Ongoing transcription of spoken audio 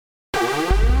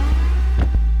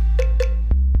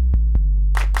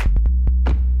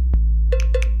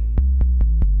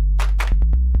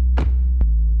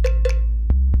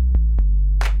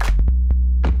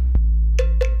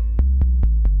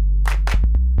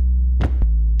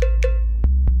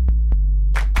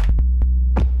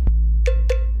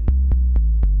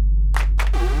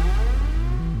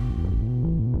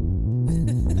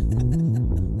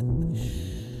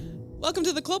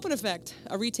Clopen Effect,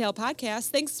 a retail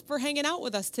podcast. Thanks for hanging out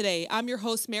with us today. I'm your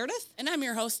host, Meredith. And I'm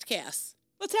your host, Cass.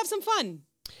 Let's have some fun.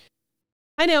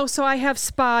 I know. So I have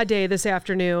spa day this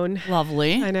afternoon.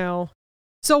 Lovely. I know.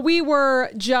 So we were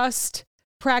just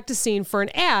practicing for an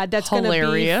ad that's going to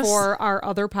be for our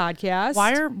other podcast.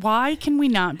 Why can we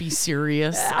not be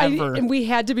serious ever? And we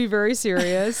had to be very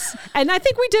serious. And I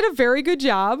think we did a very good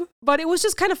job, but it was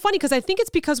just kind of funny because I think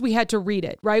it's because we had to read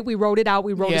it, right? We wrote it out.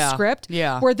 We wrote a script.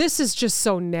 Yeah. Where this is just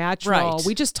so natural. Right.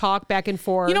 We just talk back and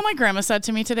forth. You know, my grandma said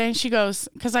to me today, she goes,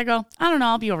 because I go, I don't know,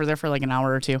 I'll be over there for like an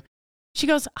hour or two. She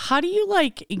goes, how do you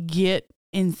like get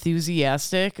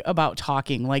enthusiastic about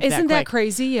talking like Isn't that that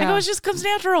crazy? Yeah. I go, it just comes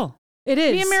natural. It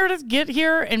is. Me and Meredith get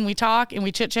here and we talk and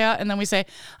we chit chat and then we say,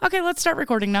 okay, let's start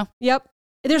recording now. Yep.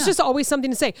 There's just always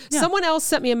something to say. Yeah. Someone else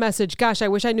sent me a message. Gosh, I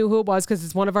wish I knew who it was because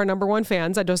it's one of our number one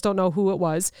fans. I just don't know who it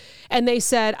was. And they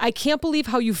said, I can't believe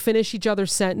how you finish each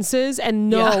other's sentences and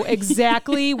know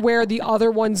exactly where the other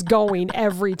one's going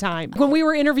every time. When we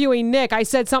were interviewing Nick, I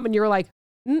said something, you were like,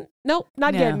 nope,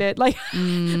 not getting it. Like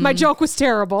my joke was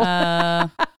terrible.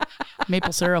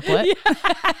 Maple syrup, what?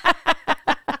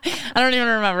 I don't even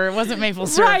remember. It wasn't maple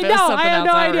syrup. Right, no, I have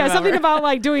no idea. Something about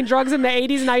like doing drugs in the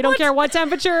 80s and I don't care what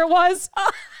temperature it was.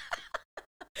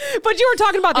 But you were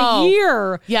talking about the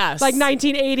year. Yes. Like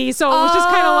 1980. So it was just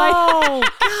kind of like. Oh,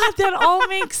 God, that all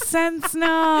makes sense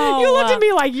now. You looked at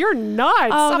me like, you're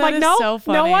nuts. Oh, I'm like, no, so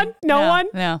funny. no one.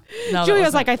 No.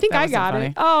 Julia's like, I think I got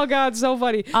it. Oh, God, so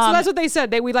funny. So that's what they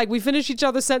said. We finish each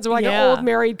other's sentences. We're like an old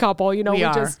married couple. You know,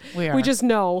 we just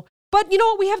know. But you know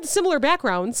what? We have similar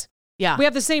backgrounds. Yeah. We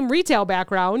have the same retail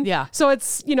babackground. Yeah. So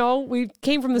it's, you know, we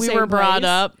came from the same place. We were brought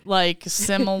up like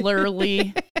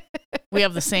similarly. We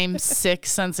have the same sick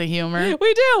sense of humor.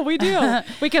 We do.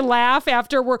 We can laugh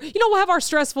after we'll have our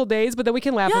stressful days, but then we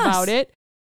can laugh about it.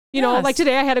 You know, like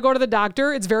today I had to go to the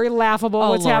doctor. It's very laughable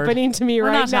what's happening to me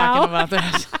right now. We're not talking about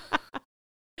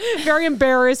that. Very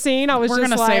embarrassing. We're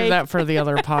going to save that for the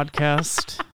other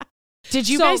podcast. Did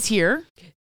you guys hear?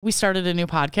 We started a new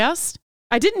podcast.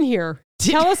 I didn't hear.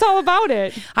 Tell us all about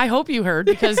it. I hope you heard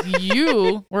because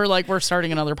you were like, we're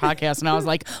starting another podcast. And I was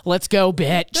like, let's go,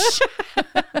 bitch.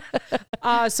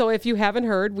 So if you haven't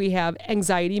heard, we have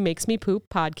Anxiety Makes Me Poop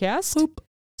podcast. Poop.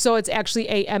 So it's actually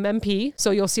AMMP. So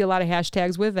you'll see a lot of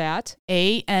hashtags with that.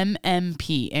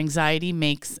 AMMP. Anxiety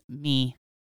Makes Me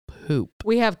Poop.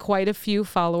 We have quite a few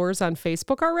followers on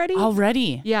Facebook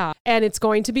already. Yeah. And it's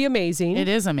going to be amazing. It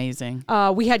is amazing.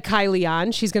 We had Kylie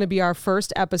on. She's going to be our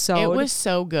first episode. It was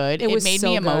so good. It made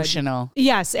me emotional.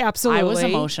 Yes, absolutely. I was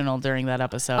emotional during that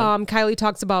episode. Kylie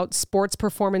talks about sports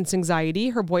performance anxiety.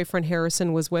 Her boyfriend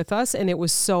Harrison was with us, and it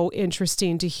was so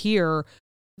interesting to hear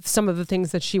some of the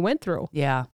things that she went through.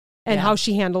 Yeah. And how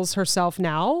she handles herself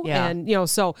now. Yeah. And, you know,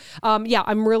 so,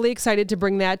 I'm really excited to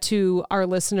bring that to our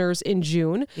listeners in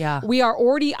June. Yeah. We are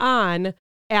already on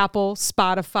Apple,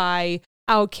 Spotify,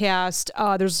 Outcast,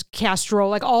 there's Castro,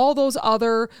 like all those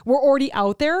we're already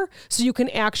out there. So you can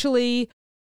actually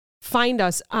find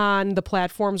us on the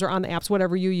platforms or on the apps,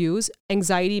 whatever you use.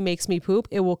 Anxiety Makes Me Poop.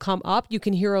 It will come up. You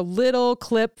can hear a little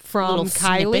clip from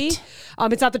Kylie.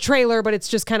 It's not the trailer, but it's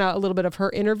just kind of a little bit of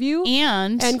her interview.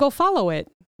 And go follow it.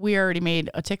 We already made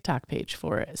a TikTok page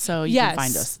for it. So you can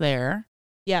find us there.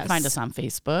 Yes. Find us on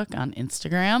Facebook, on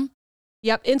Instagram.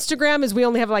 Yep. Instagram is we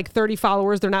only have like 30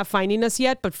 followers. They're not finding us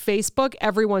yet. But Facebook,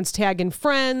 everyone's tagging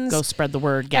friends. Go spread the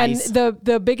word, guys. And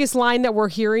the biggest line that we're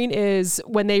hearing is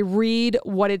when they read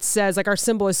what it says, like our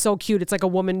symbol is so cute. It's like a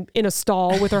woman in a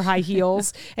stall with her high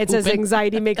heels. It says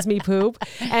anxiety makes me poop.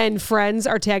 And friends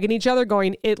are tagging each other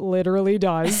going, it literally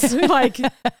does.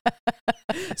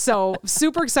 So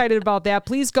super excited about that.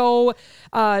 Please go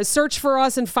search for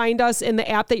us and find us in the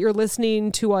app that you're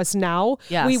listening to us now.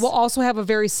 Yes. We will also have a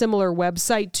very similar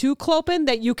website to Clopen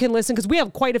that you can listen because we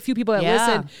have quite a few people that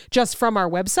listen just from our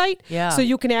website. Yeah. So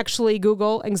you can actually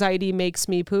Google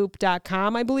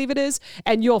anxietymakesmepoop.com, I believe it is,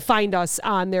 and you'll find us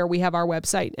on there. We have our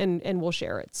website and we'll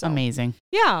share it. So. Amazing.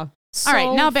 Yeah. All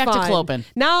right, now back to Clopen.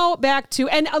 Now back to,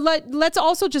 and let's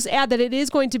also just add that it is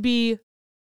going to be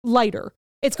lighter.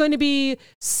 It's going to be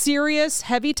serious,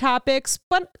 heavy topics,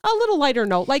 but a little lighter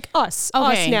note, like us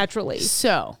naturally.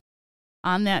 So,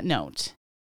 on that note,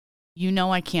 you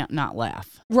know I can't not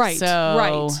laugh. Right,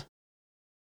 right.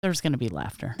 There's going to be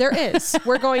laughter. There is.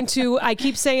 We're going to, I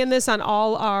keep saying this on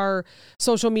all our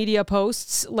social media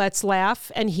posts, let's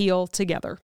laugh and heal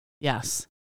together. Yes.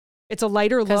 It's a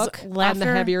lighter look on the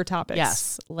heavier topics.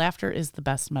 Yes. Laughter is the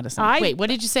best medicine. Wait, what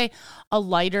did you say? A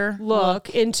lighter look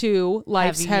into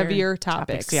life's heavier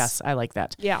topics. Yes, I like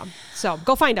that. Yeah. So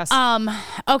go find us.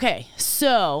 Okay.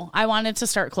 So I wanted to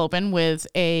start Clopen with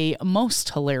a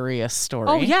most hilarious story.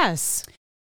 Oh, yes.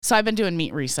 So I've been doing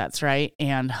meat resets, right?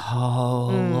 And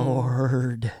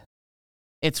Lord,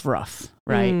 it's rough,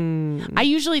 right? I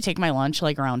usually take my lunch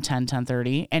like around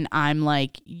 10:30, and I'm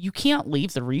like, you can't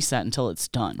leave the reset until it's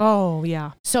done. Oh,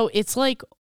 yeah. So it's like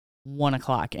 1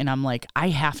 o'clock, and I'm like, I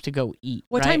have to go eat.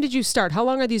 What time did you start? How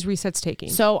long are these resets taking?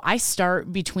 So I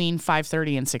start between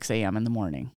 5:30 and 6 a.m. in the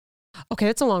morning. Okay,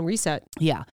 that's a long reset.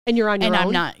 Yeah. And you're on your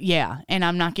own? And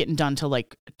I'm not getting done till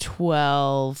like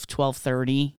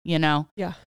 12:30, you know?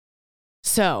 Yeah.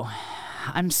 So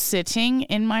I'm sitting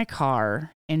in my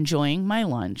car, enjoying my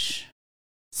lunch,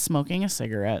 smoking a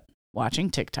cigarette, watching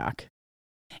TikTok.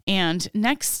 And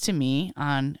next to me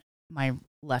on my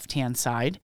left-hand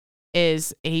side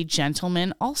is a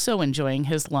gentleman also enjoying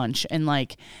his lunch. And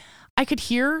like, I could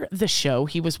hear the show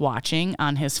he was watching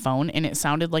on his phone, and it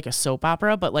sounded like a soap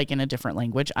opera, but like in a different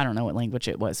language. I don't know what language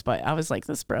it was, but I was like,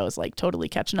 this bro is like totally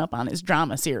catching up on his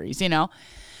drama series, you know?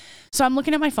 So I'm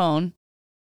looking at my phone,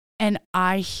 and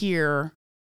I hear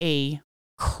a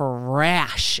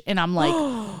crash, and I'm like,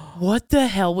 what the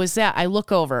hell was that? I look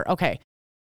over. Okay.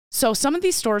 So some of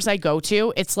these stores I go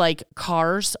to, it's like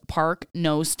cars park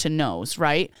nose to nose,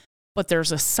 right? But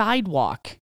there's a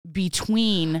sidewalk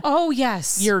between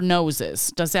your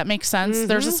noses. Does that make sense? Mm-hmm.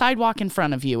 There's a sidewalk in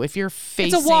front of you if you're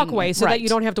facing. It's a walkway so that you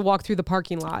don't have to walk through the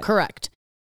parking lot. Correct.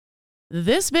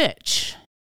 This bitch,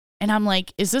 and I'm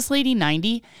like, is this lady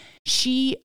 90?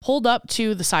 She pulled up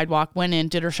to the sidewalk, went in,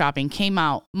 did her shopping, came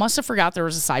out, must have forgot there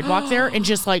was a sidewalk there, and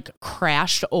just like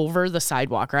crashed over the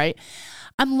sidewalk, right?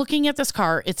 I'm looking at this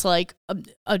car. It's like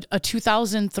a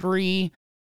 2003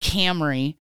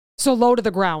 Camry. So low to the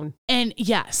ground. And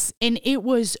yes, and it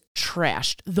was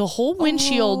trashed. The whole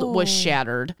windshield was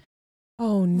shattered.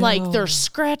 Oh, no. Like there's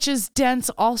scratches, dents,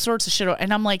 all sorts of shit.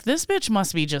 And I'm like, this bitch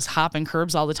must be just hopping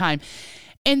curbs all the time.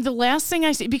 And the last thing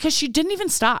I see, because she didn't even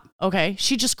stop, okay?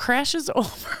 She just crashes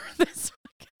over this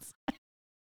fucking side.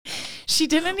 She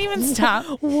didn't even stop.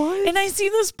 What? And I see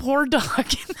this poor dog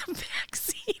in the back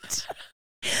seat.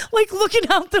 Like looking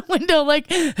out the window,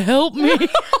 like, help me. This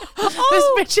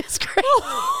bitch is crazy.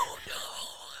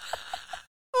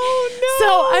 Oh, no.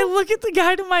 So I look at the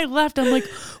guy to my left. I'm like,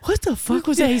 what the fuck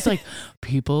was that? He's like,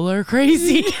 people are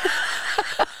crazy.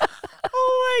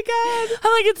 Oh, my God.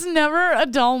 I'm like, it's never a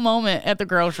dull moment at the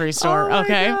grocery store,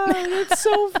 okay? God, that's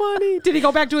so funny. Did he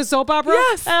go back to his soap opera?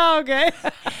 Yes. Oh, okay.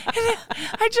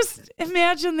 I just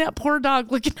imagine that poor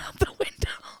dog looking out the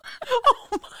window. Oh,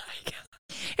 my God.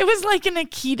 It was like an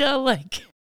Akita, like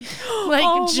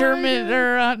German,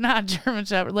 or not German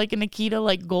Shepherd, like an Akita,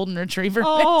 like golden retriever.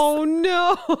 Oh,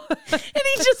 no. And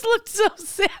he just looked so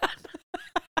sad.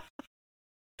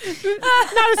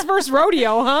 Not his first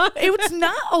rodeo, huh? It was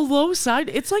not a low side.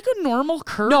 It's like a normal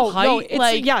curb height. No, it's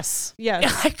like, yes.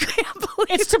 I can't believe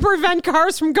it's to prevent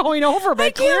cars from going over,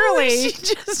 but clearly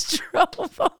she just drove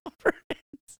over it.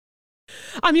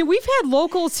 I mean, we've had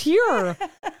locals here,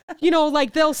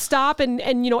 like they'll stop and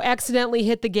accidentally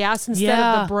hit the gas instead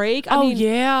of the brake. I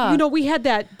mean, we had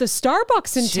the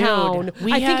Starbucks in town.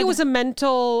 I think it was a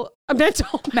mental,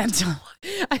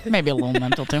 maybe a little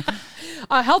mental too.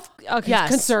 Health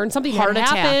concern, something heart had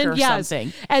happened, attack or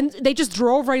something. And they just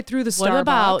drove right through the Starbucks. What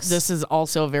about, this is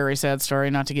also a very sad story,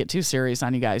 not to get too serious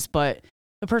on you guys, but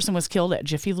the person was killed at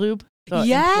Jiffy Lube. The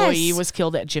employee was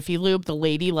killed at Jiffy Lube. The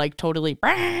lady, like, totally.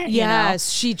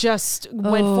 She just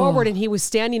went forward, and he was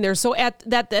standing there. So at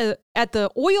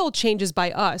the oil changes by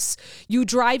us, you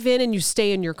drive in and you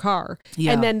stay in your car,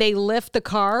 and then they lift the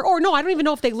car. Or no, I don't even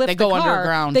know if they lift. They go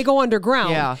underground. They go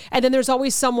underground. Yeah, and then there's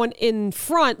always someone in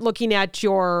front looking at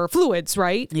your fluids,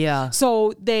 right? Yeah.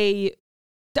 So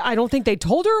I don't think they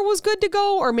told her it was good to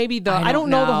go, or maybe I don't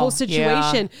know the whole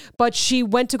situation, but she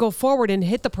went to go forward and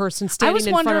hit the person standing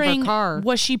in front of her car.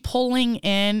 Was she pulling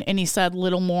in and he said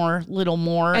little more,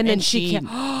 and then she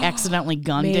accidentally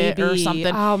gunned it or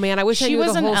something? Oh man, I wish I knew the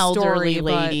whole story. She was an elderly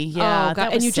lady. Yeah, that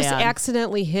was and you sad. Just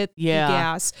accidentally hit the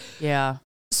gas. Yeah.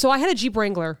 So I had a Jeep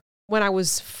Wrangler when I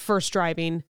was first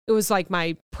driving. It was like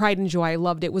my pride and joy. I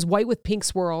loved it. It was white with pink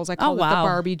swirls. I called it the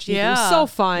Barbie Jeep. Yeah. It was so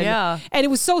fun. Yeah. And it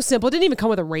was so simple. It didn't even come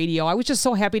with a radio. I was just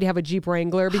so happy to have a Jeep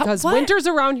Wrangler because winters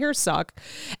around here suck.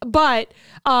 But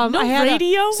I had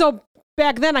radio? So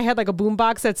back then I had like a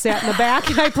boombox that sat in the back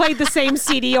and I played the same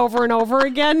CD over and over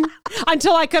again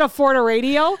until I could afford a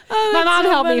radio. My mom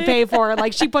helped me pay for it.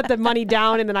 Like she put the money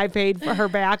down and then I paid for her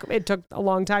back. It took a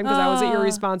long time because I was an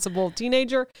irresponsible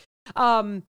teenager.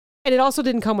 And it also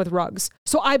didn't come with rugs.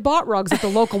 So I bought rugs at the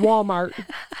local Walmart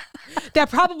that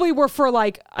probably were for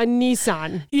like a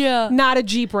Nissan, not a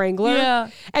Jeep Wrangler. Yeah.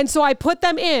 And so I put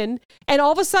them in and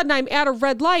all of a sudden I'm at a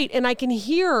red light and I can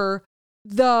hear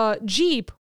the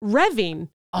Jeep revving.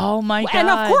 Oh my God. And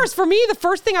of course, for me, the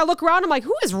first thing I look around, I'm like,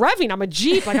 who is revving? I'm a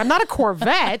Jeep. Like, I'm not a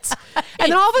Corvette.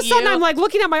 And then all of a sudden, I'm like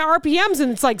looking at my RPMs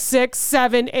and it's like 6,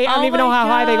 7, 8. I don't even know how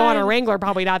high they go on a Wrangler.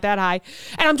 Probably not that high.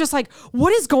 And I'm just like,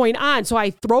 what is going on? So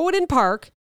I throw it in park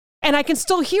and I can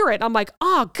still hear it. I'm like,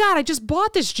 oh God, I just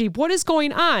bought this Jeep. What is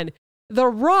going on? The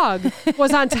rug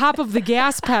was on top of the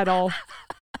gas pedal.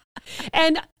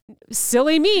 And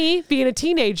silly me, being a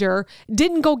teenager,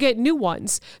 didn't go get new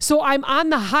ones. So I'm on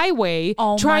the highway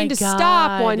trying to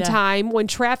stop one time when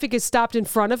traffic is stopped in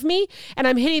front of me and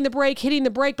I'm hitting the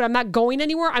brake, but I'm not going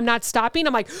anywhere. I'm not stopping.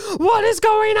 I'm like, what is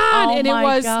going on? And it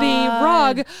was the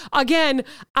rug again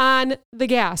on the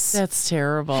gas. That's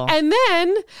terrible. And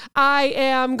then I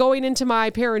am going into my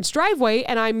parents' driveway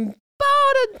and I'm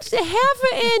about a half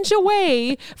an inch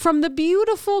away from the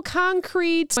beautiful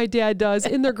concrete my dad does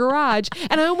in their garage,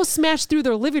 and I almost smashed through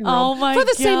their living room for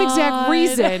the same exact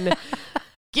reason.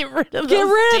 Get rid of the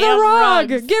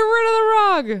rug. rugs. Get rid of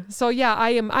the rug. So yeah,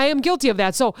 I am guilty of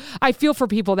that. So I feel for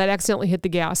people that accidentally hit the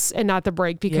gas and not the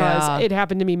brake because it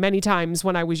happened to me many times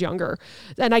when I was younger.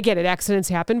 And I get it, accidents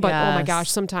happen, but oh my gosh,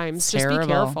 sometimes just be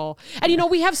careful. And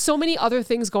we have so many other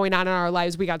things going on in our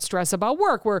lives. We got stress about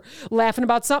work. We're laughing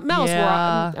about something else.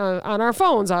 Yeah. We're on our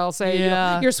phones. I'll say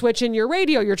you're switching your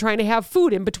radio. You're trying to have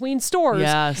food in between stores,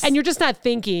 and you're just not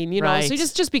thinking. Right. So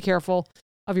just be careful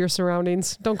of your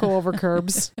surroundings. Don't go over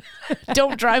curbs.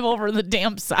 Don't drive over the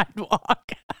damn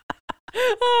sidewalk.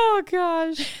 Oh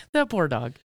gosh. That poor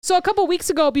dog. So a couple weeks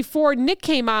ago, before Nick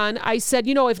came on, I said,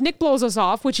 if Nick blows us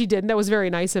off, which he didn't, that was very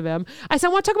nice of him. I said,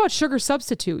 I want to talk about sugar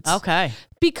substitutes. Okay.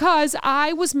 Because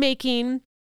I was making,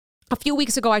 a few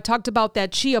weeks ago, I talked about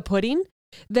that chia pudding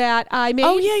that I made.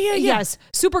 Oh, yeah. Yes.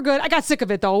 Super good. I got sick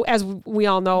of it though, as we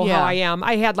all know how I am.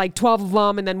 I had like 12 of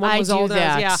them and then one was older.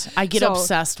 I get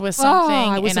obsessed with something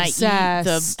I eat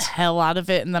the hell out of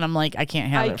it and then I'm like, I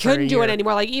can't have it. I couldn't do it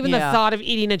anymore. Like even the thought of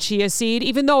eating a chia seed,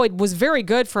 even though it was very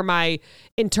good for my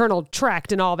internal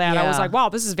tract and all that, I was like, wow,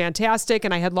 this is fantastic.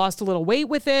 And I had lost a little weight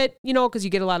with it, because you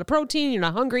get a lot of protein, you're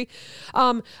not hungry.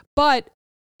 But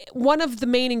one of the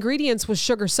main ingredients was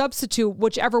sugar substitute,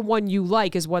 whichever one you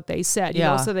like is what they said.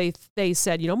 So they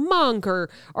said, monk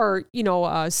or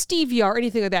stevia or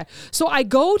anything like that. So I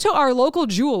go to our local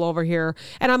Jewel over here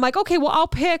and I'm like, okay, well, I'll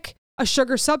pick a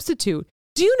sugar substitute.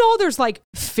 Do you know there's like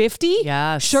 50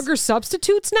 sugar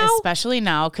substitutes now? Especially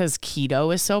now because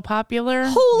keto is so popular.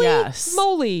 Holy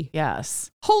moly.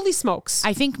 Yes. Holy smokes.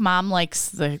 I think Mom likes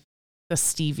the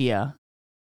stevia.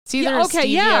 It's either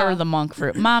stevia or the monk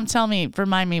fruit. Mom,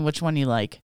 remind me which one you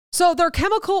like. So they're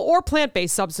chemical or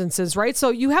plant-based substances, right? So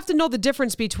you have to know the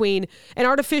difference between an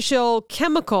artificial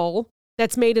chemical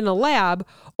that's made in a lab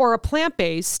or a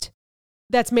plant-based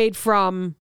that's made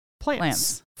from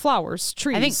plants. Flowers,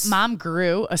 trees. I think Mom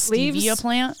grew a stevia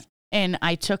plant and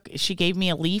she gave me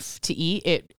a leaf to eat.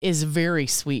 It is very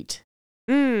sweet.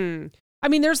 I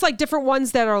mean, there's like different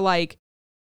ones that are like,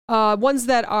 ones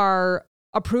that are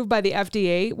approved by the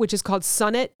FDA, which is called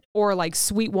Sunnit or like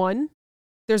Sweet One.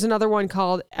 There's another one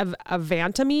called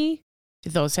Avantame. Do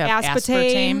those have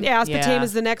aspartame? Aspartame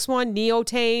is the next one.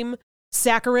 Neotame,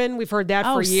 saccharin. We've heard that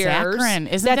for years. Saccharin.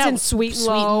 Isn't that's in Sweet and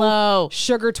Low.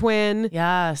 Sugar Twin.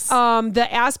 Yes. The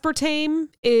aspartame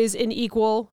is in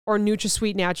Equal or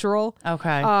NutraSweet Natural. Okay.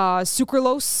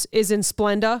 Sucralose is in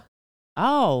Splenda.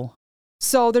 Oh.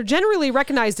 So they're generally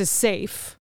recognized as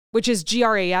safe, which is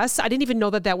GRAS. I didn't even know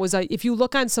that was if you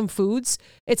look on some foods,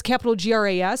 it's capital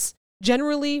GRAS,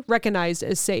 generally recognized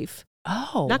as safe.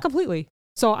 Oh. Not completely.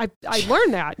 So I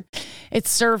learned that. It's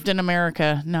served in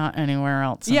America, not anywhere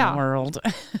else in the world.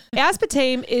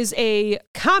 Aspartame is a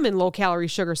common low-calorie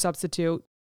sugar substitute.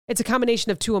 It's a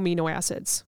combination of 2 amino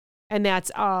acids. And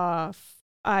that's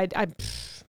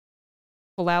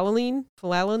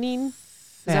phenylalanine.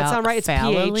 Does that sound right? It's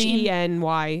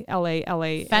PHENYLALA.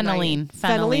 Phenylalanine.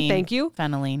 Phenylalanine, thank you.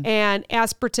 Phenylalanine. And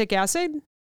aspartic acid.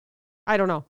 I don't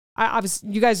know.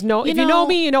 You guys know, if you know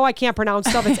me, you know I can't pronounce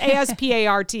stuff. It's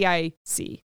ASPARTIC.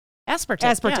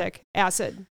 Aspartic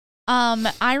acid.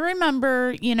 I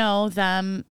remember,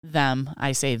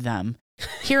 I say them,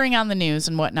 hearing on the news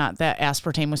and whatnot that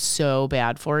aspartame was so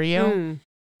bad for you.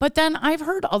 But then I've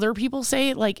heard other people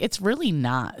say, like, it's really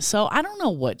not. So I don't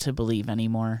know what to believe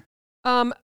anymore.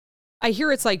 I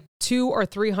hear it's like 200 or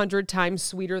 300 times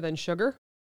sweeter than sugar.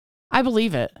 I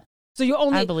believe it. So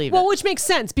I believe it. Which makes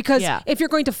sense because if you're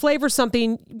going to flavor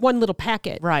something, one little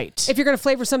packet. Right. If you're going to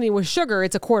flavor something with sugar,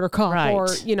 it's a quarter cup or,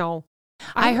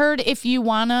 I heard if you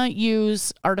want to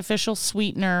use artificial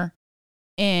sweetener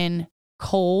in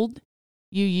cold,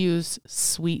 you use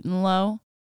Sweet and Low.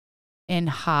 In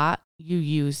hot, you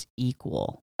use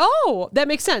Equal. Oh, that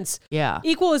makes sense. Yeah.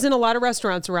 Equal is in a lot of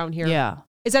restaurants around here. Yeah.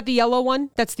 Is that the yellow one?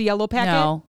 That's the yellow packet?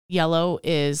 No, yellow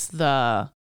is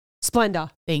the Splenda.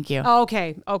 Thank you. Oh,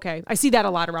 okay. I see that a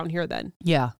lot around here then.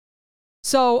 Yeah.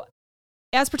 So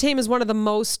aspartame is one of the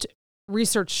most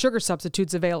researched sugar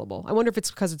substitutes available. I wonder if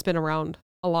it's because it's been around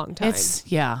a long time.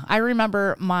 I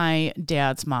remember my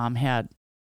dad's mom had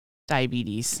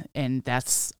diabetes, and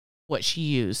that's what she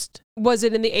used. Was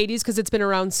it in the 80s? Because it's been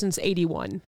around since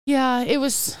 81. Yeah, it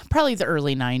was probably the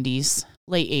early 90s,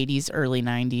 late 80s, early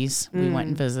 90s. We went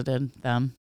and visited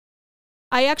them.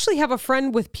 I actually have a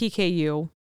friend with PKU.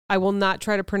 I will not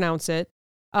try to pronounce it.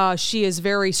 She is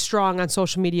very strong on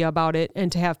social media about it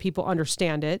and to have people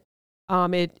understand it.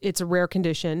 It's a rare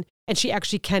condition, and she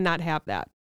actually cannot have that.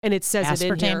 And it says Aspartame?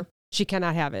 it in here. She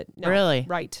cannot have it. No. Really?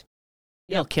 Right.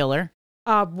 It'll kill her.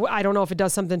 I don't know if it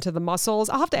does something to the muscles.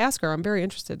 I'll have to ask her. I'm very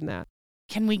interested in that.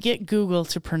 Can we get Google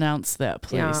to pronounce that,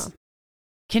 please? Yeah.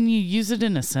 Can you use it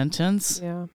in a sentence?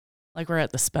 Yeah. Like we're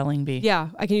at the spelling bee. Yeah,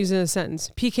 I can use it in a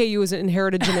sentence. PKU is an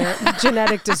inherited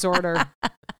genetic disorder.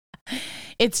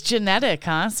 It's genetic,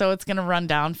 huh? So it's going to run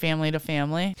down family to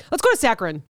family. Let's go to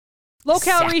saccharin.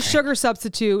 Low-calorie sugar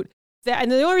substitute.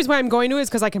 And the only reason why I'm going to it is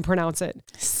because I can pronounce it.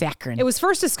 Saccharin. It was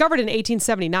first discovered in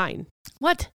 1879.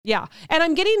 What? Yeah. And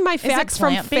I'm getting my facts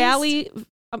from Fally.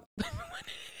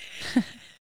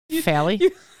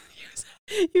 Fally?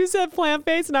 You said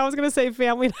plant-based, and I was going to say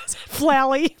family. I said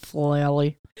Flally.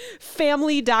 Flally.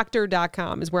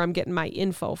 FamilyDoctor.com is where I'm getting my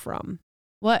info from.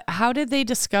 What? How did they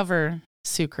discover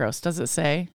sucrose? Does it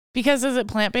say? Because is it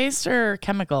plant-based or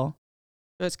chemical?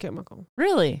 It's chemical.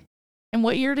 Really? And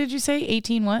what year did you say?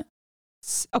 18 what?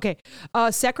 Okay.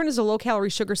 Saccharin is a low-calorie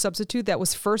sugar substitute that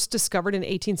was first discovered in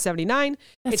 1879.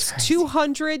 It's crazy.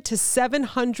 200 to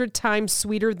 700 times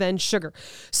sweeter than sugar.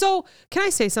 So can I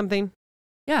say something?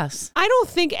 Yes. I don't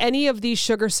think any of these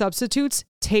sugar substitutes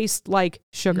taste like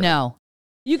sugar. No.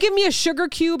 You give me a sugar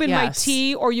cube in my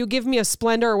tea, or you give me a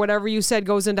Splenda or whatever you said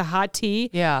goes into hot tea.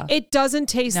 Yeah. It doesn't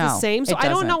taste the same. So I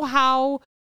don't know how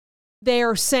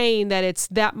they're saying that it's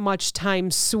that much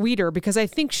times sweeter, because I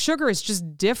think sugar is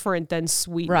just different than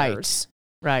sweeteners.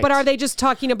 Right. But are they just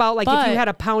talking about if you had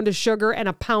a pound of sugar and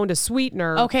a pound of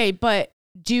sweetener? Okay, but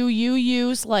do you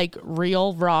use like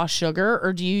real raw sugar,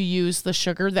 or do you use the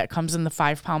sugar that comes in the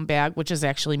 5-pound bag, which is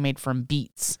actually made from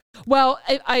beets? Well,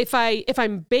 if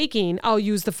I'm baking, I'll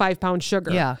use the 5-pound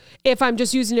sugar. Yeah. If I'm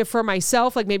just using it for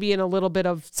myself, like maybe in a little bit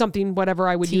of something, whatever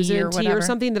I would use it in tea or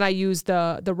something, then I use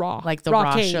the raw. Like the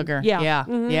raw cane. sugar. Yeah. Yeah.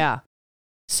 Mm-hmm. Yeah.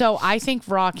 So I think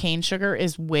raw cane sugar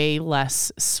is way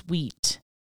less sweet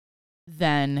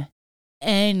than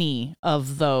any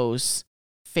of those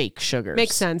fake sugars.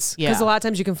 Makes sense. Yeah. Because a lot of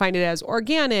times you can find it as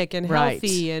organic and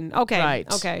healthy. And okay.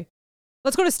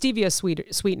 Let's go to stevia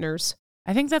sweeteners.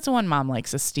 I think that's the one Mom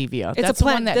likes, is stevia. It's that's a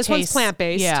plant. The one that this tastes, one's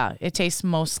plant-based. Yeah, it tastes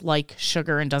most like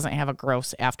sugar and doesn't have a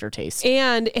gross aftertaste.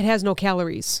 And it has no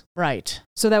calories. Right.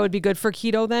 So that would be good for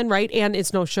keto then, right? And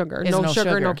it's no sugar. No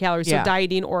sugar, no calories. Yeah. So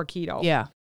dieting or keto. Yeah.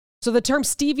 So the term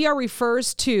stevia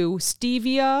refers to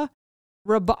stevia.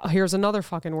 Here's another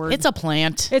fucking word. It's a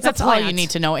plant. That's all you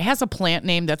need to know. It has a plant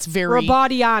name that's very...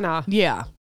 Rebaudiana. Yeah.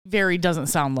 Very doesn't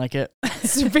sound like it.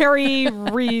 It's very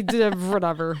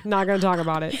whatever. Not going to talk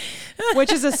about it.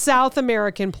 Which is a South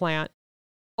American plant.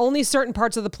 Only certain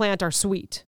parts of the plant are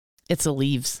sweet. It's the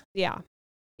leaves. Yeah.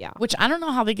 Yeah. Which I don't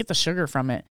know how they get the sugar from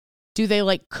it. Do they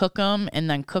like cook them and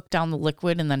then cook down the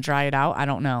liquid and then dry it out? I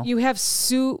don't know. You have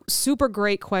super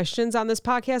great questions on this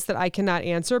podcast that I cannot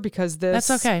answer because this...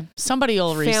 That's okay. Somebody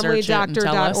will research it and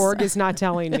tell us. FamilyDoctor.org is not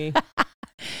telling me.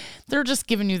 They're just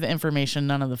giving you the information,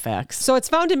 none of the facts. So it's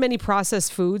found in many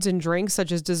processed foods and drinks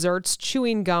such as desserts,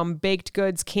 chewing gum, baked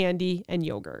goods, candy, and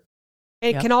yogurt.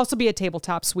 And it can also be a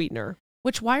tabletop sweetener.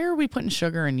 Why are we putting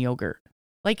sugar in yogurt?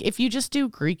 Like, if you just do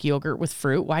Greek yogurt with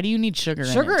fruit, why do you need sugar in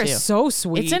it, Sugar is so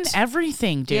sweet. It's in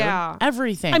everything, dude. Yeah.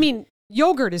 Everything. I mean,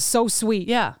 yogurt is so sweet.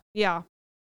 Yeah. Yeah.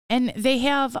 And they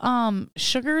have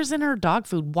sugars in our dog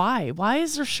food. Why? Why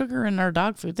is there sugar in our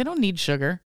dog food? They don't need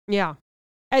sugar. Yeah.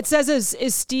 It says, is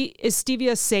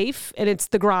stevia safe? And it's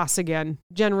the Gras again,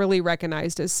 generally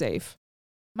recognized as safe.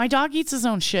 My dog eats his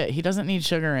own shit. He doesn't need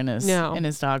sugar in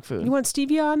his dog food. You want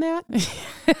stevia on that?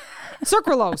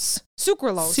 Sucralose.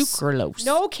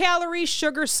 No calorie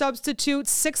sugar substitute,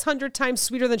 600 times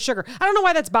sweeter than sugar. I don't know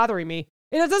why that's bothering me.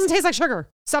 It doesn't taste like sugar.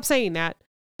 Stop saying that.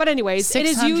 But anyways, it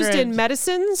is used in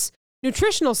medicines,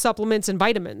 nutritional supplements, and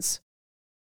vitamins.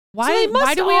 Why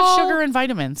do we have sugar in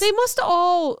vitamins? They must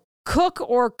all cook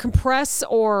or compress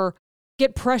or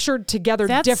get pressured together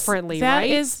differently, right? That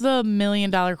is the $1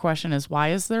 million question, is why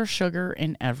is there sugar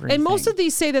in everything? And most of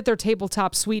these say that they're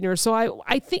tabletop sweeteners. So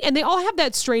I think, and they all have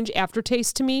that strange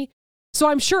aftertaste to me. So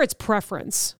I'm sure it's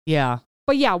preference. Yeah.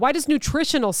 But yeah, why does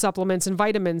nutritional supplements and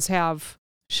vitamins have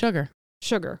Sugar.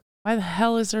 Why the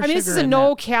hell is there I mean, sugar this is a in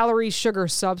no-calorie sugar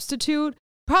substitute.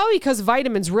 Probably because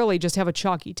vitamins really just have a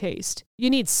chalky taste. You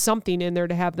need something in there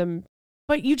to have them.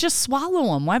 But you just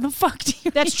swallow them. Why the fuck do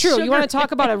you That's need true. sugar You want to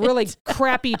talk in about a it? really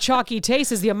crappy chalky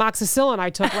taste is the amoxicillin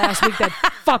I took last week that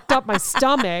fucked up my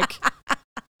stomach.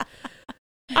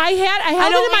 I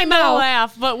held it in my mouth.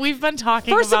 Laugh, but we've been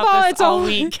talking First of about all, this it's all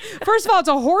week. First of all, it's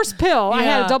a horse pill. I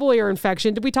had Yeah. a double ear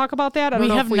infection. Did we talk about that? I don't We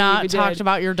know have if we not even talked did.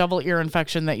 about your double ear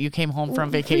infection that you came home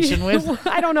from vacation with.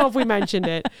 I don't know if we mentioned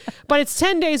it, but it's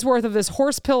 10 days worth of this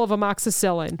horse pill of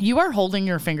amoxicillin. You are holding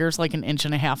your fingers like 1.5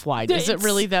 inches wide. Is it It's-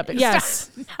 really that big?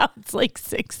 yes. Now it's like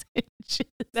 6 inches.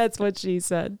 That's what she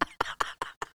said.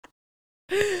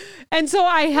 And so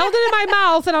I held it in my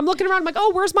mouth and I'm looking around. I'm like,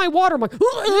 oh, where's my water? I'm like,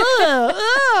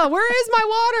 where is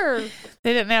my water?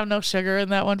 They didn't have no sugar in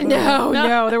that one.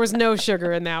 No, there was no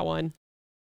sugar in that one.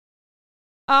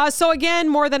 So again,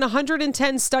 more than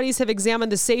 110 studies have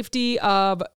examined the safety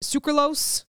of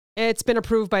sucralose. It's been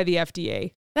approved by the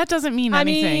FDA. That doesn't mean I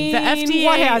anything. mean, The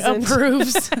what FDA hasn't?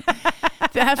 approves.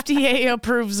 The FDA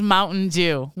approves Mountain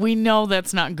Dew. We know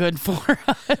that's not good for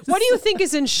us. What do you think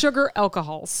is in sugar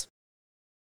alcohols?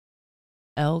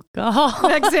 Alcohol.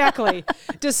 Exactly.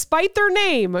 Despite their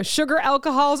name, sugar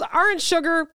alcohols aren't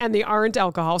sugar and they aren't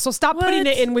alcohol. So stop putting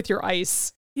it in with your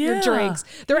ice, your drinks.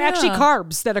 They're actually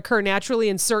carbs that occur naturally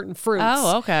in certain fruits.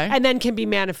 Oh, okay. And then can be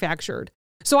manufactured.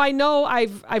 So I know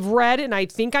I've read, and I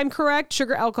think I'm correct,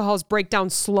 sugar alcohols break down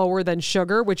slower than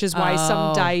sugar, which is why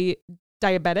some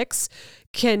diabetics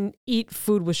can eat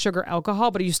food with sugar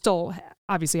alcohol, but you still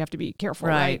obviously have to be careful,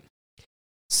 right?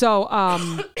 So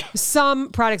some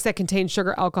products that contain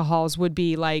sugar alcohols would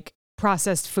be like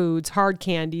processed foods, hard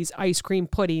candies, ice cream,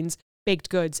 puddings, baked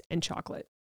goods, and chocolate.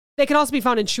 They can also be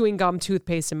found in chewing gum,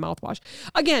 toothpaste, and mouthwash.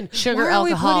 Again, Sugar, why are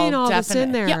we alcohol, putting all this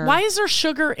in there? Yeah, why is there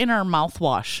sugar in our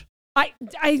mouthwash? Isn't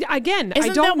Isn't I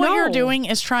that don't know what you're doing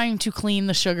is trying to clean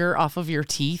the sugar off of your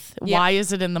teeth? Yeah. Why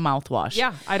is it in the mouthwash?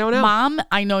 Yeah, I don't know. Mom,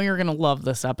 I know you're going to love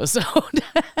this episode.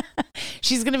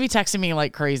 She's going to be texting me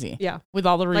like crazy. Yeah. With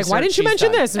all the research. Like, why didn't you she's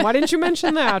mention done. this? And why didn't you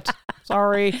mention that?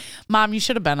 Sorry. Mom, you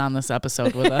should have been on this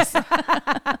episode with us.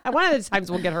 One of the times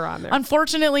we'll get her on there.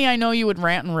 Unfortunately, I know you would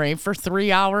rant and rave for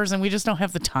 3 hours, and we just don't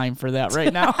have the time for that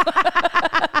right now.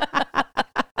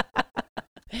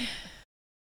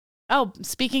 Oh,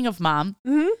 speaking of mom,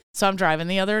 so I'm driving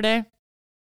the other day,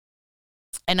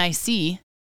 and I see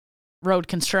road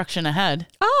construction ahead,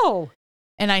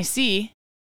 and I see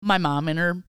my mom in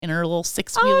her little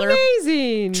 6-wheeler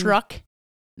Amazing. truck.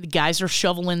 The guys are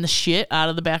shoveling the shit out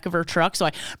of the back of her truck. So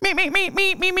I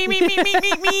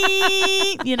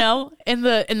you know, and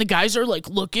the guys are like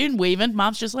looking, waving.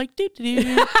 Mom's just like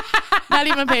doo-doo-doo. Not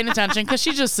even paying attention because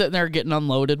she's just sitting there getting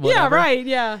unloaded. Whatever. Yeah, right.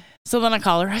 Yeah. So then I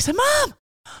call her. I said, Mom,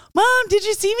 did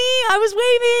you see me? I was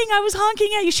waving. I was honking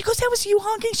at you. She goes, that was you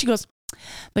honking? She goes,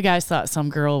 the guys thought some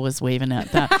girl was waving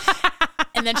at them.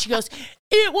 And then she goes,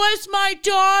 it was my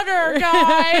daughter,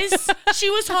 guys. She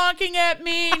was honking at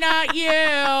me, not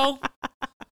you.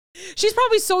 She's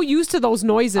probably so used to those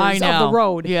noises I know. of the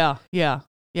road. Yeah.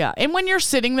 And when you're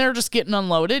sitting there just getting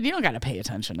unloaded, you don't got to pay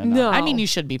attention to them. No. I mean, you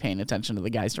should be paying attention to the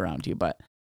guys around you, but.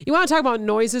 You want to talk about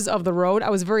noises of the road? I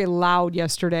was very loud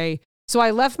yesterday. So I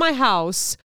left my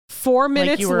house 4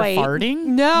 minutes Like you were late. farting?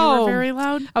 No. You were very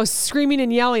loud? I was screaming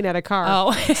and yelling at a car.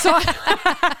 Oh. So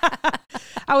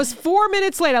I was 4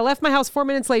 minutes late. I left my house 4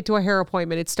 minutes late to a hair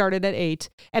appointment. It started at 8,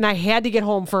 and I had to get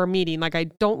home for a meeting. Like, I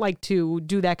don't like to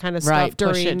do that kind of stuff Right,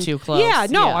 during. push it too close. Yeah,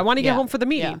 no, Yeah, I want to get yeah, home for the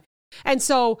meeting. yeah. And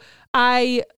so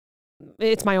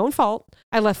it's my own fault.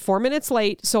 I left 4 minutes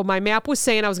late. So my map was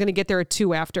saying I was going to get there at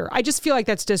 2 after. I just feel like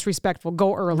that's disrespectful.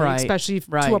 Go early, Right, especially to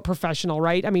right. a professional,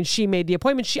 right? I mean, she made the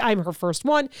appointment. I'm her first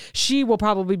one. She will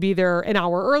probably be there an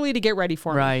hour early to get ready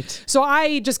for me. Right. So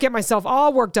I just get myself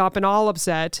all worked up and all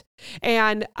upset.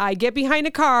 And I get behind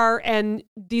a car, and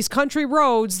these country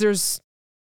roads, there's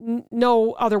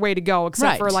no other way to go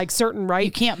except Right. for like certain, right?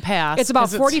 You can't pass. It's about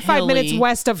 'cause 45 minutes hilly.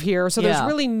 west of here. So there's Yeah.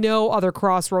 really no other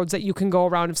crossroads that you can go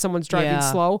around if someone's driving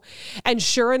Yeah. slow. And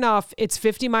sure enough, it's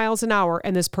 50 miles an hour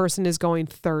and this person is going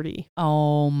 30.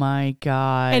 Oh my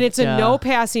God. And it's a no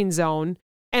passing zone.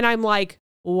 And I'm like,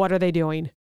 what are they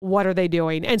doing? What are they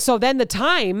doing? And so then the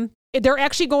time, they're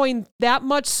actually going that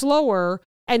much slower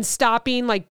and stopping,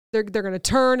 like they're going to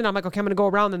turn. And I'm like, okay, I'm going to go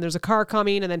around. Then there's a car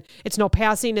coming, and then it's no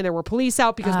passing. And there were police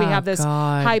out because we Oh, have this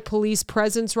God. high police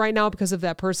presence right now because of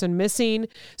that person missing.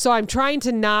 So I'm trying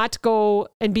to not go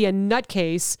and be a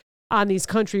nutcase. on these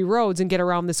country roads and get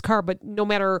around this car. But no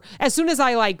matter, as soon as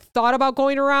I like thought about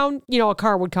going around, a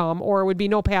car would come, or it would be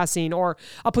no passing, or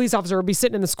a police officer would be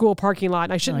sitting in the school parking lot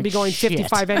and I shouldn't be going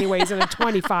 55 anyways and a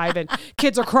 25 and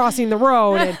kids are crossing the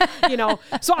road. And,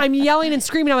 so I'm yelling and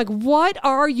screaming. I'm like, what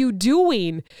are you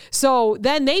doing? So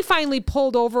then they finally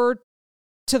pulled over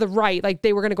to the right. Like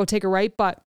they were going to go take a right,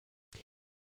 but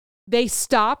they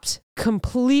stopped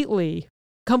completely.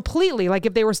 Like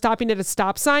if they were stopping at a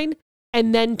stop sign,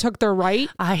 and then took their right.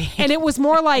 And it was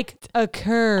more like a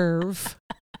curve.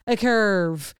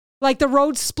 Like the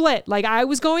road split. Like I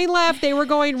was going left, they were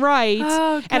going right.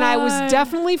 Oh, and I was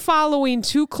definitely following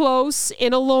too close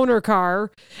in a loaner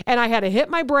car. And I had to hit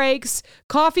my brakes.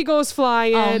 Coffee goes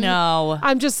flying. Oh, no.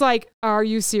 I'm just like, are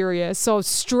you serious? So it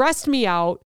stressed me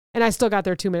out. And I still got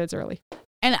there 2 minutes early.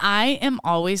 And I am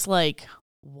always like,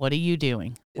 what are you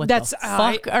doing? What That's the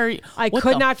fuck are you? I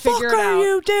could not figure it out. What are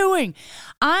you doing?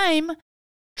 I'm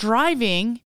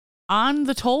driving on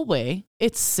the tollway.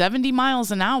 It's 70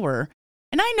 miles an hour.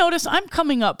 And I notice I'm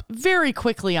coming up very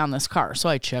quickly on this car. So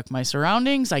I check my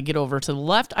surroundings. I get over to the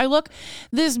left. I look.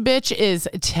 This bitch is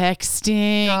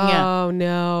texting. Oh,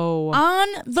 no. On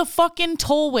the fucking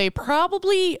tollway.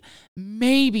 Probably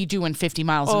maybe doing 50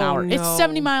 miles an hour. No. It's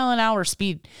 70 mile an hour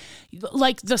speed.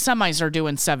 Like the semis are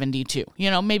doing 72.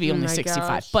 Maybe only 65.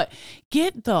 Gosh. But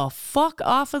get the fuck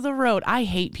off of the road. I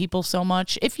hate people so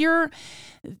much. If you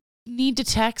need to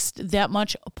text that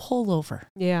much, pull over.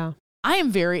 Yeah. I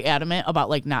am very adamant about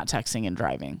like not texting and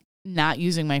driving, not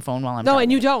using my phone while I'm driving. No,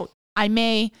 and you don't. I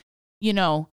may,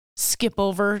 skip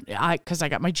over because I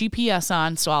got my GPS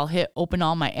on, so I'll hit open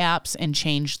all my apps and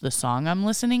change the song I'm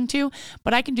listening to.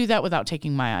 But I can do that without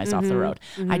taking my eyes off the road.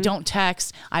 I don't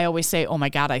text. I always say, oh my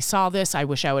God, I saw this. I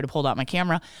wish I would have pulled out my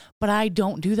camera. But I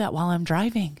don't do that while I'm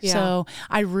driving. Yeah. So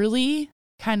I really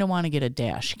kind of want to get a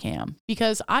dash cam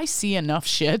because I see enough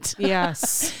shit.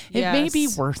 Yes. It may be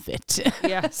worth it.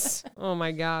 Yes. Oh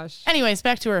my gosh. Anyways,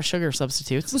 back to our sugar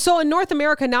substitutes. So in North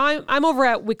America, now I'm over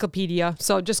at Wikipedia.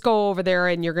 So just go over there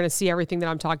and you're going to see everything that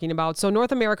I'm talking about. So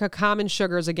North America, common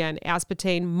sugars, again,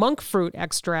 aspartame, monk fruit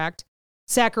extract,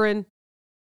 saccharin,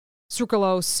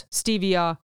 sucralose,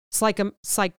 stevia,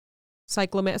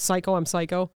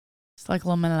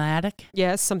 Cyclomeladic.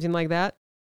 Yes, something like that.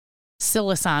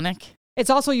 Siliconic. It's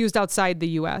also used outside the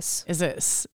U.S. Is it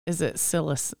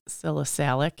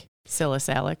salicylic?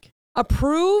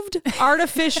 Approved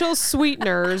artificial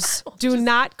sweeteners do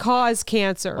not cause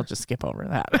cancer. I'll just skip over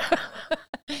that.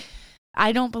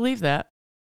 I don't believe that.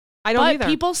 I don't either.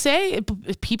 People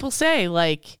say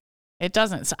like it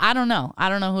doesn't. So I don't know. I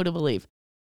don't know who to believe.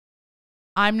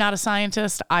 I'm not a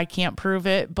scientist. I can't prove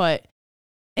it, but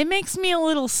it makes me a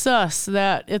little sus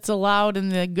that it's allowed in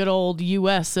the good old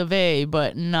US of A,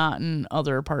 but not in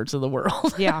other parts of the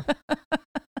world. Yeah.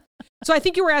 So I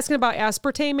think you were asking about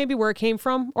aspartame, maybe where it came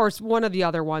from, or one of the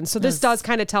other ones. So this does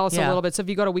kind of tell us a little bit. So if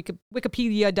you go to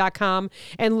wikipedia.com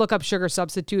and look up sugar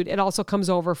substitute, it also comes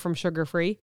over from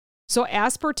sugar-free. So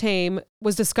aspartame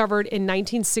was discovered in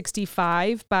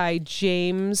 1965 by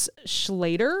James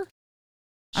Schlatter.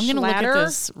 I'm going to look at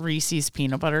this Reese's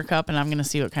peanut butter cup and I'm going to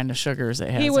see what kind of sugars it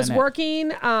has. He was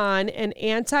working on an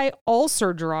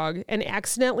anti-ulcer drug and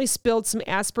accidentally spilled some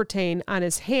aspartame on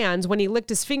his hands. When he licked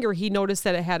his finger, he noticed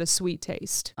that it had a sweet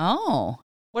taste. Oh.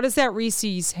 What does that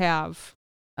Reese's have?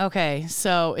 Okay,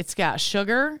 so it's got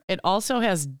sugar. It also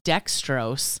has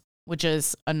dextrose, which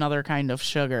is another kind of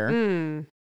sugar.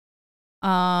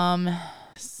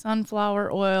 Sunflower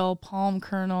oil, palm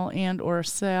kernel, and or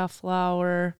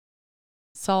safflower.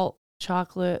 Salt,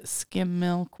 chocolate, skim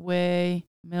milk, whey,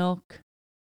 milk,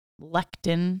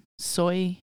 lectin,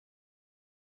 soy,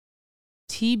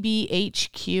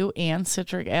 TBHQ, and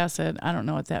citric acid. I don't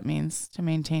know what that means. To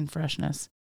maintain freshness.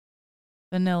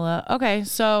 Vanilla. Okay,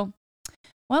 so,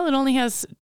 well, it only has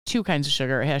two kinds of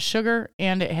sugar. It has sugar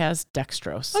and it has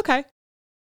dextrose. Okay.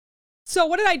 So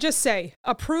what did I just say?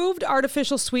 Approved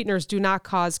artificial sweeteners do not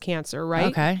cause cancer, right?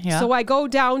 Okay, yeah. So I go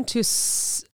down to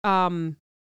cyclamate.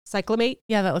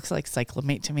 Yeah, that looks like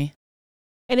cyclamate to me.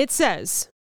 And it says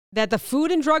that the Food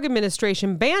and Drug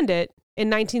Administration banned it in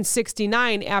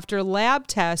 1969 after lab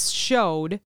tests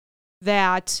showed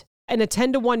that a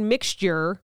 10-to-1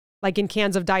 mixture, like in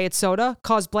cans of diet soda,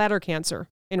 caused bladder cancer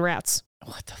in rats.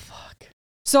 What the fuck?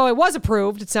 So it was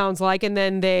approved, it sounds like, and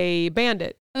then they banned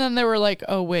it. And then they were like,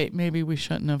 oh, wait, maybe we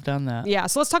shouldn't have done that. Yeah,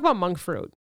 so let's talk about monk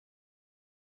fruit.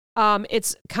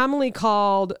 It's commonly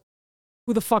called...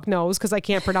 Who the fuck knows? Because I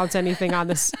can't pronounce anything on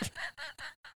this.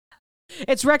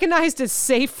 It's recognized as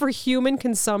safe for human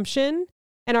consumption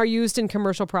and are used in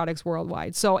commercial products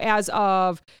worldwide. So as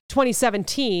of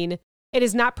 2017, it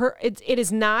is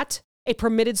not a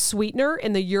permitted sweetener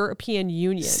in the European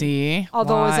Union. See?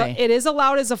 Although Why? it is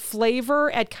allowed as a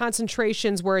flavor at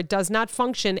concentrations where it does not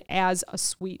function as a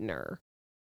sweetener.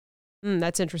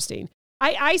 That's interesting.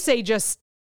 I say just,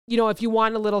 if you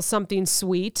want a little something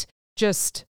sweet,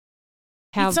 just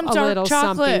have some a dark little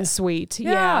chocolate. something sweet.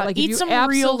 Yeah, like eat if you some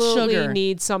real absolutely sugar.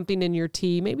 need something in your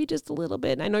tea, maybe just a little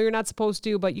bit. I know you're not supposed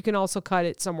to, but you can also cut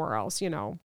it somewhere else,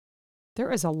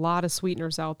 There is a lot of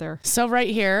sweeteners out there. So right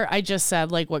here, I just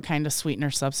said like what kind of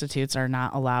sweetener substitutes are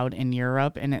not allowed in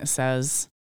Europe. And it says,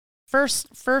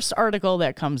 first article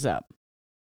that comes up,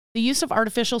 the use of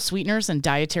artificial sweeteners and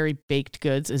dietary baked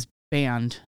goods is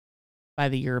banned by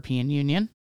the European Union.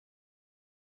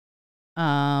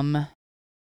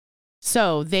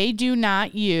 So they do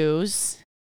not use,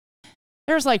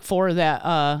 there's like 4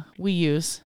 that we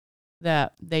use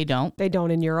that they don't. They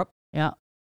don't in Europe. Yeah.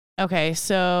 Okay,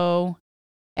 so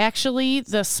actually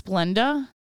the Splenda,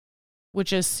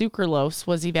 which is sucralose,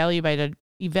 was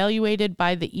evaluated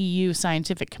by the EU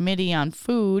Scientific Committee on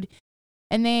Food,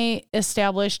 and they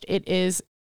established it is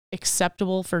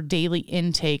acceptable for daily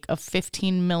intake of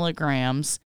 15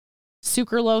 milligrams.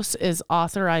 Sucralose is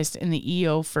authorized in the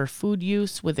EU for food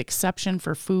use, with exception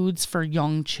for foods for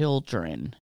young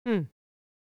children.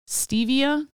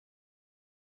 Stevia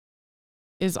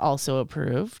is also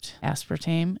approved.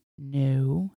 Aspartame,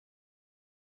 no.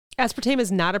 Aspartame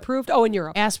is not approved? Oh, in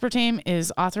Europe. Aspartame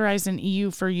is authorized in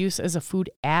EU for use as a food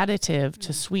additive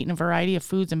to sweeten a variety of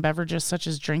foods and beverages such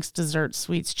as drinks, desserts,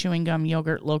 sweets, chewing gum,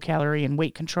 yogurt, low-calorie, and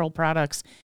weight control products,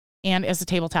 and as a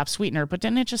tabletop sweetener. But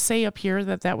didn't it just say up here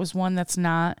that was one that's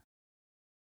not?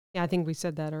 Yeah, I think we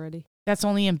said that already. That's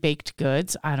only in baked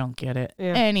goods? I don't get it.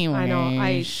 Yeah, Anyways. I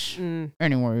know.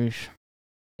 Anyways.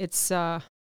 It's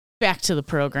back to the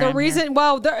program. the reason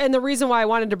why I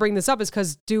wanted to bring this up is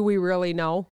because do we really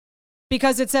know?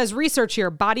 Because it says research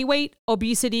here: body weight,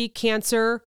 obesity,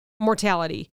 cancer,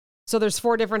 mortality. So there's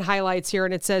 4 different highlights here,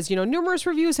 and it says, numerous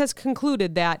reviews has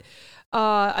concluded that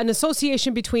an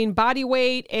association between body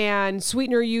weight and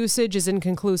sweetener usage is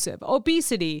inconclusive.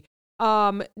 Obesity,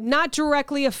 not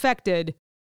directly affected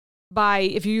by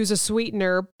if you use a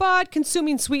sweetener, but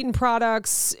consuming sweetened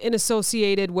products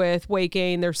associated with weight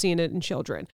gain, they're seeing it in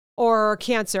children. Or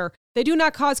cancer, they do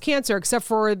not cause cancer except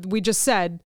for, we just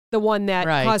said, the one that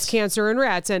caused cancer in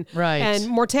rats. And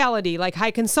mortality, like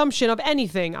high consumption of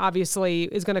anything, obviously,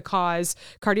 is going to cause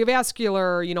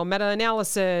cardiovascular,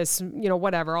 meta-analysis,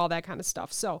 whatever, all that kind of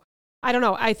stuff. So I don't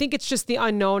know. I think it's just the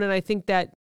unknown. And I think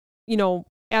that,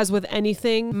 as with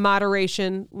anything,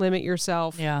 moderation, limit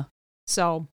yourself. Yeah.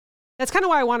 So that's kind of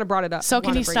why I want to brought it up. So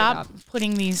can you stop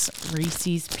putting these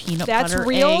Reese's peanut butter That's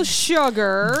real eggs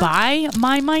sugar. by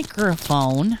my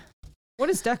microphone? What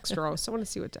is dextrose? I want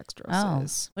to see what dextrose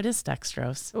is. What is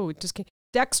dextrose? Oh, it just came.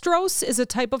 Dextrose is a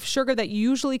type of sugar that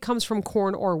usually comes from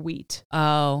corn or wheat.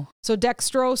 Oh. So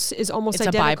dextrose is almost It's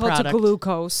identical to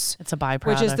glucose. It's a byproduct.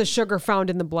 Which is the sugar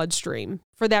found in the bloodstream.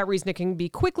 For that reason, it can be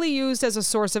quickly used as a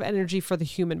source of energy for the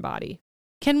human body.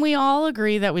 Can we all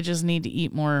agree that we just need to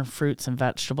eat more fruits and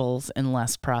vegetables and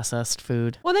less processed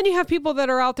food? Well, then you have people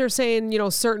that are out there saying,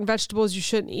 certain vegetables you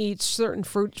shouldn't eat, certain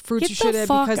fruits you shouldn't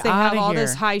because they have all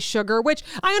this high sugar, which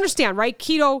I understand, right?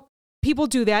 Keto, people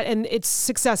do that and it's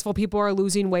successful. People are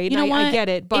losing weight. And I get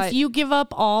it. But if you give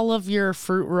up all of your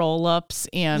fruit roll-ups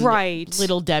and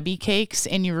Little Debbie cakes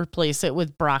and you replace it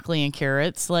with broccoli and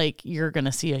carrots, like you're going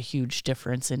to see a huge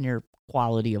difference in your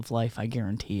quality of life, I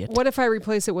guarantee it. What if I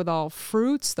replace it with all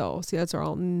fruits, though? See, that's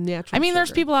all natural. I mean, there's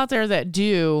sugar. people out there that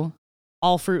do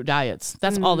all fruit diets.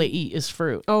 That's all they eat is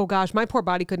fruit. Oh, gosh. My poor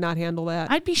body could not handle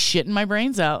that. I'd be shitting my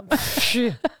brains out.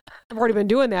 I've already been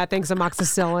doing that thanks to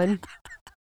amoxicillin.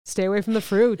 Stay away from the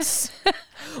fruits.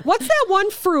 What's that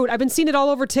one fruit? I've been seeing it all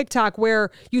over TikTok where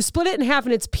you split it in half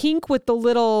and it's pink with the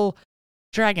little...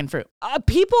 Dragon fruit.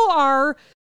 People are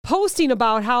posting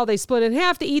about how they split it in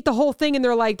half to eat the whole thing, and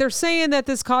they're saying that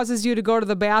this causes you to go to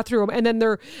the bathroom, and then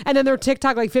their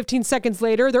TikTok like 15 seconds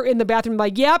later they're in the bathroom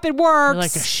like, yep, it works. You're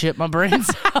like, shit my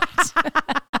brains out.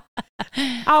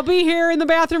 I'll be here in the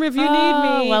bathroom if you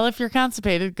need me. Well, if you're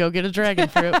constipated, go get a dragon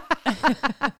fruit.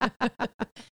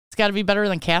 It's got to be better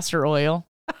than castor oil.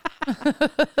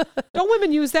 Don't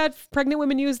women use that? Pregnant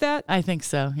women use that? I think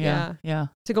so. Yeah.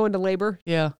 To go into labor?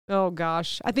 Yeah. Oh,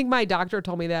 gosh. I think my doctor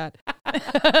told me that.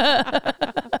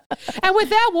 And with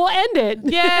that, we'll end it.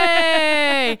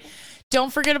 Yay!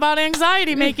 Don't forget about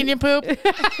anxiety making you poop.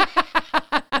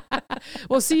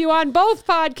 We'll see you on both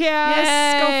podcasts.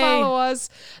 Yay. Go follow us.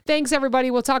 Thanks,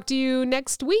 everybody. We'll talk to you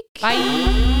next week.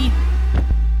 Bye.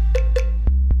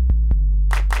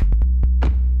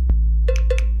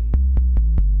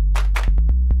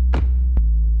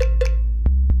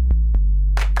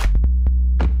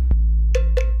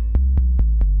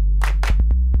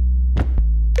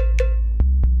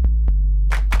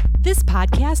 This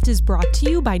podcast is brought to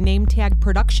you by NameTag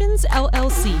Productions,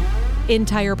 LLC.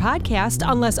 Entire podcast,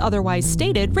 unless otherwise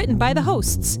stated, written by the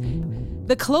hosts.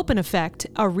 The Clopen Effect,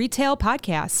 a retail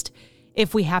podcast.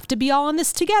 If we have to be all in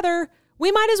this together,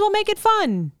 we might as well make it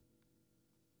fun.